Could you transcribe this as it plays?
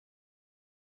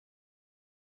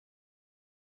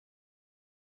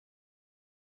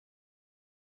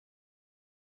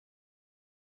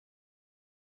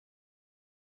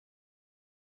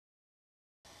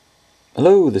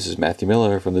Hello, this is Matthew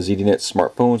Miller from the ZDNet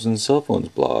Smartphones and Cell Phones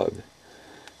blog.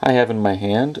 I have in my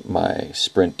hand my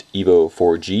Sprint EVO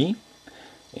 4G,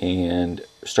 and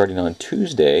starting on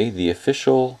Tuesday, the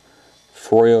official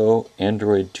Froyo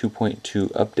Android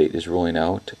 2.2 update is rolling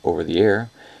out over the air.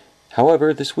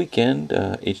 However, this weekend,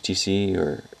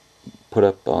 HTC put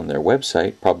up on their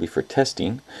website, probably for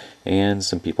testing, and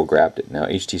some people grabbed it. Now,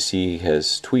 HTC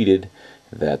has tweeted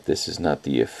that this is not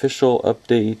the official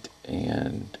update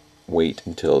and wait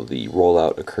until the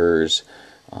rollout occurs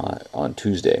on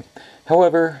Tuesday.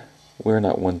 However, we're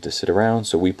not one to sit around,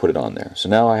 so we put it on there. So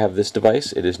now I have this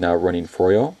device. It is now running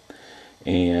Froyo,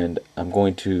 and I'm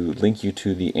going to link you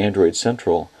to the Android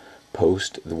Central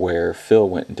post where Phil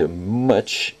went into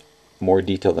much more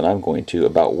detail than I'm going to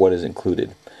about what is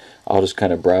included. I'll just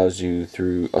kind of browse you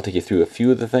through, I'll take you through a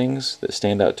few of the things that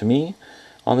stand out to me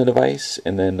on the device,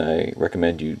 and then I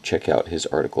recommend you check out his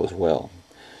article as well.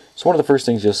 So one of the first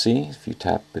things you'll see if you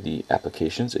tap the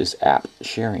applications is app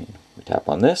sharing. We tap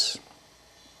on this,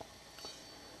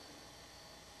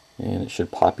 and it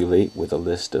should populate with a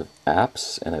list of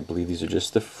apps, and I believe these are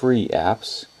just the free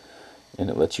apps, and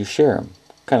it lets you share them.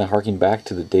 Kind of harking back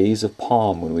to the days of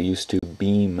Palm when we used to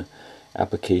beam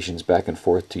applications back and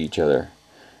forth to each other.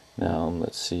 Now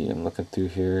let's see, I'm looking through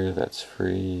here, that's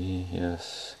free,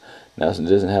 yes. Now it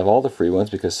doesn't have all the free ones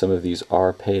because some of these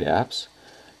are paid apps,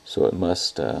 so it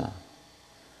must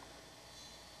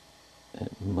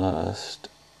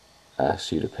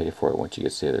ask you to pay for it once you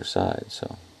get to the other side.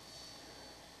 So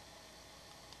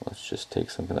let's just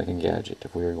take something like Engadget.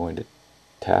 If we are going to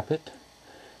tap it,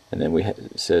 and then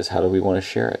it says how do we want to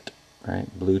share it, right?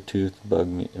 Bluetooth,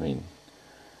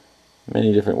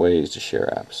 many different ways to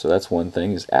share apps. So that's one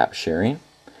thing, is app sharing.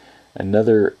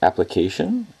 Another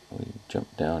application, we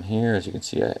jump down here, as you can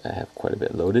see I have quite a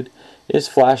bit loaded, is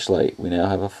flashlight. We now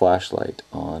have a flashlight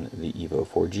on the EVO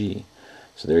 4G.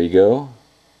 So there you go.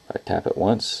 If I tap it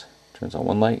once, it turns on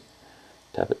one light.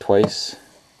 Tap it twice,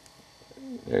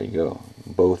 there you go.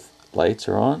 Both lights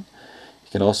are on.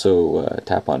 You can also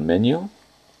tap on menu,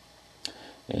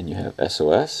 and you have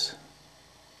SOS.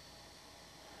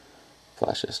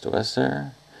 Flash SOS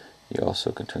there. You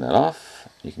also can turn that off.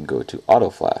 You can go to auto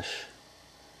flash,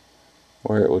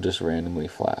 where it will just randomly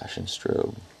flash and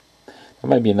strobe. That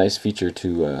might be a nice feature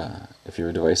to, if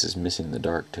your device is missing in the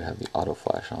dark, to have the auto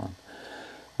flash on.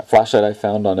 A flashlight I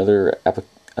found on other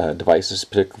devices,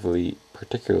 particularly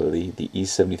the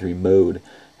E73 mode,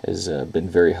 has been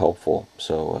very helpful.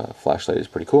 So flashlight is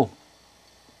pretty cool.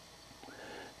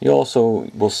 You also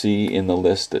will see in the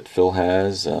list that Phil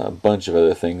has a bunch of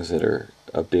other things that are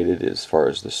updated as far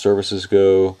as the services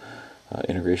go,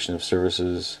 integration of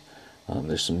services.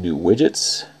 There's some new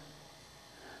widgets.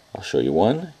 I'll show you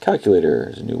one. Calculator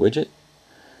is a new widget,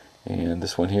 and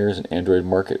this one here is an Android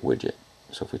Market widget.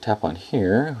 So if we tap on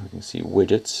here, we can see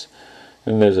widgets,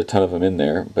 and there's a ton of them in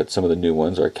there, but some of the new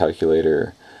ones are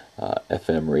Calculator,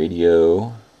 FM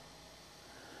radio.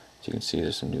 So you can see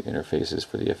there's some new interfaces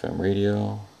for the FM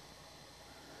radio.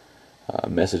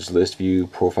 Message list view,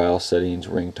 profile settings,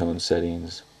 ringtone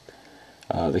settings.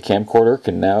 The camcorder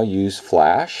can now use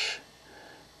flash,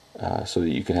 so that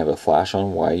you can have a flash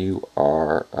on while you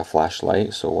are a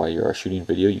flashlight. So while you are shooting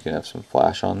video, you can have some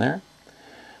flash on there.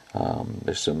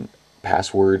 There's some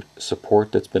password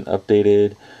support that's been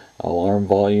updated, alarm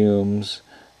volumes,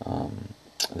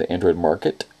 the Android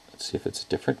Market. Let's see if it's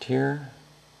different here.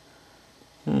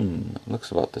 It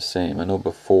looks about the same. I know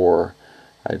before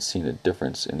I'd seen a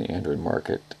difference in the Android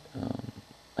Market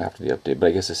after the update, but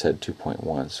I guess it said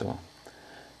 2.1, so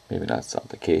maybe that's not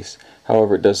the case.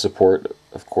 However, it does support,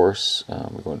 of course,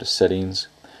 we go into settings,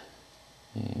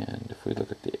 and if we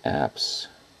look at the apps,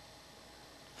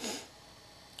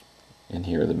 in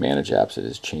here the manage apps, it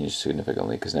has changed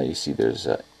significantly because now you see there's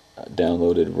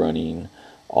downloaded, running,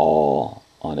 all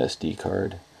on SD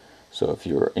card. So if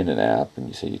you're in an app and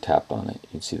you say you tapped on it,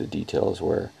 you'd see the details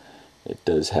where it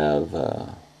does have,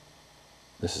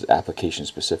 this is application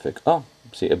specific. Oh,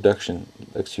 see, abduction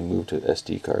lets you move to the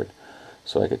SD card.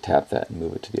 So I could tap that and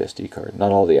move it to the SD card.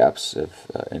 Not all the apps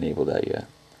have enabled that yet.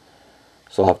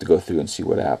 So I'll have to go through and see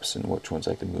what apps and which ones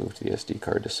I can move to the SD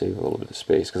card to save a little bit of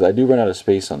space. Because I do run out of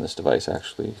space on this device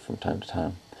actually from time to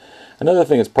time. Another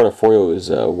thing that's part of Froyo is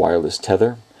wireless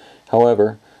tether.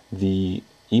 However, the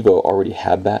EVO already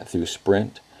had that through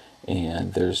Sprint,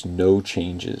 and there's no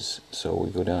changes. So we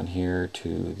go down here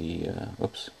to the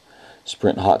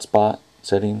Sprint hotspot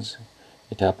settings.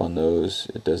 You tap on those,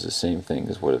 it does the same thing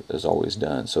as what it has always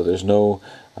done. So there's no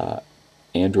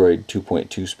Android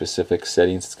 2.2 specific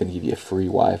settings. It's going to give you a free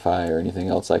Wi-Fi or anything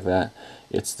else like that.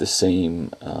 It's the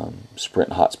same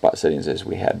Sprint hotspot settings as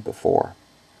we had before,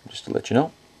 just to let you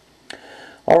know.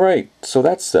 Alright, so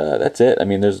that's it. I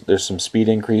mean, there's some speed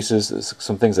increases. There's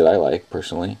some things that I like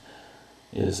personally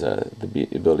is the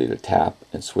ability to tap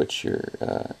and switch your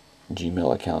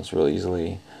Gmail accounts real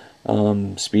easily.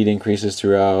 Speed increases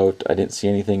throughout. I didn't see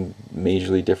anything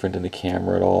majorly different in the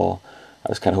camera at all. I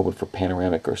was kind of hoping for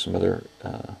panoramic or some other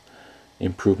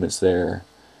improvements there.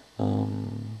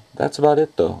 That's about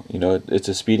it, though. You know, it's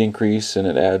a speed increase, and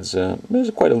it adds.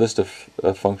 There's quite a list of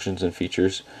functions and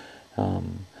features,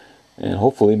 and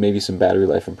hopefully maybe some battery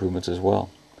life improvements as well.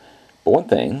 But one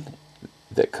thing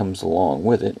that comes along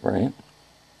with it, right,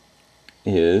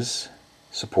 is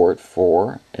support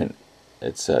for, and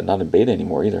it's not in beta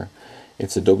anymore either.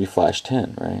 It's Adobe Flash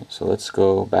 10, right? So let's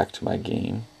go back to my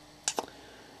game.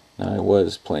 Now I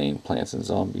was playing Plants and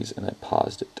Zombies, and I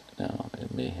paused it. Now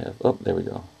it may have. Oh, there we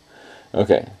go.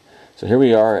 Okay, so here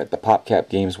we are at the PopCap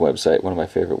Games website, one of my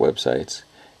favorite websites,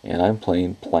 and I'm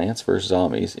playing Plants vs.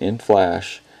 Zombies in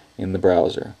Flash in the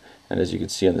browser. And as you can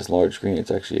see on this large screen, it's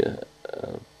actually a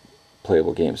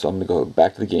playable game. So I'm going to go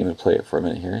back to the game and play it for a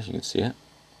minute here, as you can see it.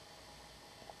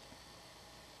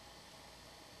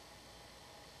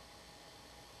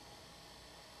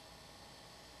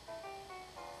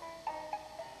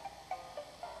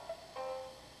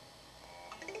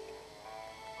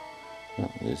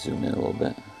 Let me zoom in a little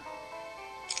bit.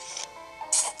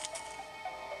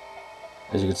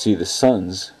 As you can see, the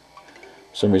suns,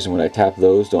 for some reason when I tap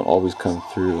those, don't always come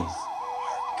through.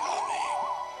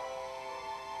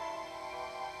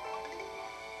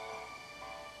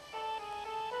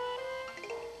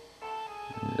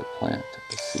 I need to plant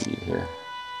a seed here.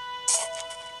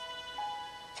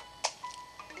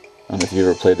 I don't know if you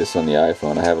ever played this on the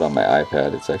iPhone. I have it on my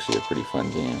iPad. It's actually a pretty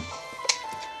fun game.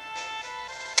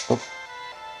 Oh.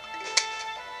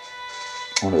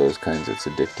 One of those kinds that's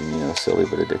addicting, you know, silly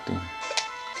but addicting.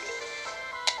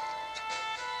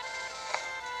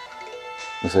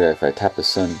 Looks like if I tap the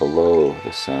sun below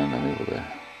the sun, I'm able to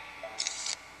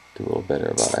do a little better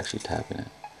about actually tapping it.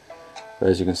 But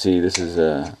as you can see, this is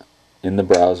in the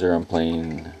browser. I'm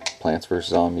playing Plants vs.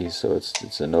 Zombies, so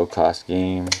it's a no-cost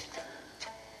game.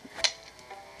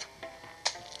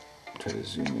 Try to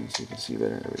zoom in so you can see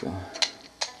better. There we go.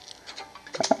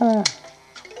 Ah.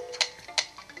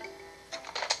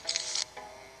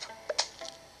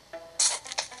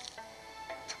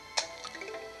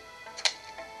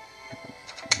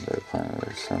 Better plant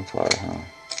another sunflower, huh?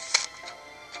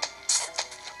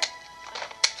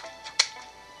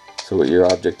 So what your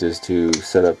object is to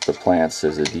set up the plants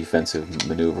as a defensive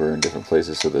maneuver in different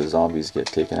places so the zombies get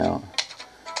taken out.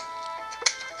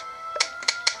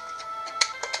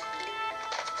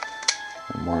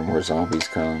 And more zombies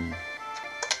come.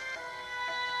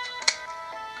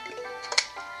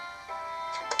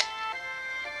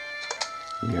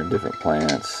 You're in different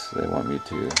plants. They want me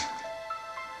to.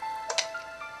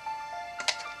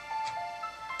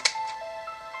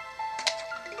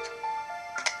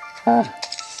 Ah.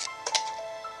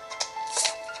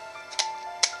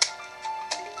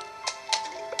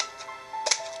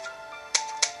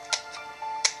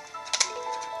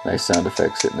 Nice sound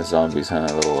effects hitting the zombies, huh?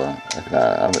 A little.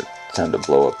 I'm time to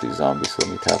blow up these zombies. So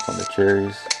let me tap on the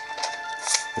cherries.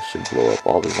 This should blow up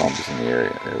all the zombies in the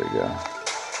area. There we go.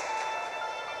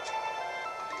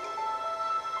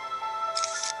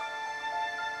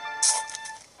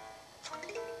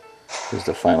 Here's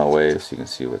the final wave, so you can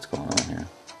see what's going on here.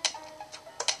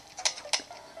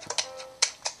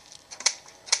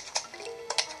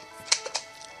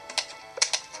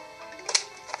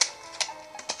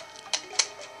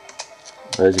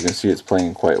 But as you can see, it's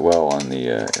playing quite well on the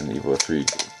in the EVO 3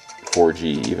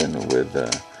 4G, even with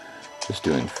just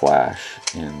doing Flash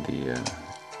in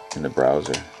the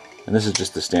browser. And this is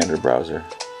just the standard browser.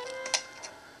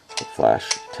 But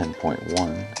Flash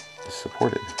 10.1 is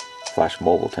supported. Flash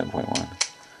Mobile 10.1.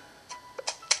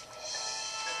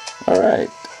 Alright,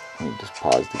 let me just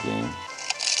pause the game.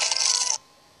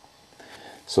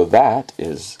 So that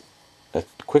is a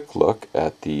quick look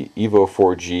at the EVO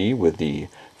 4G with the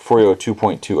Froyo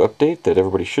 2.2 update that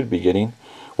everybody should be getting.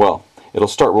 Well, it'll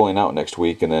start rolling out next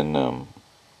week, and then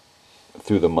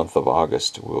through the month of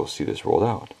August we'll see this rolled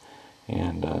out.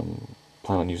 And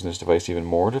plan on using this device even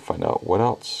more to find out what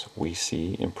else we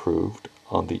see improved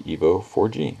on the EVO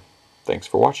 4G. Thanks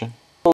for watching.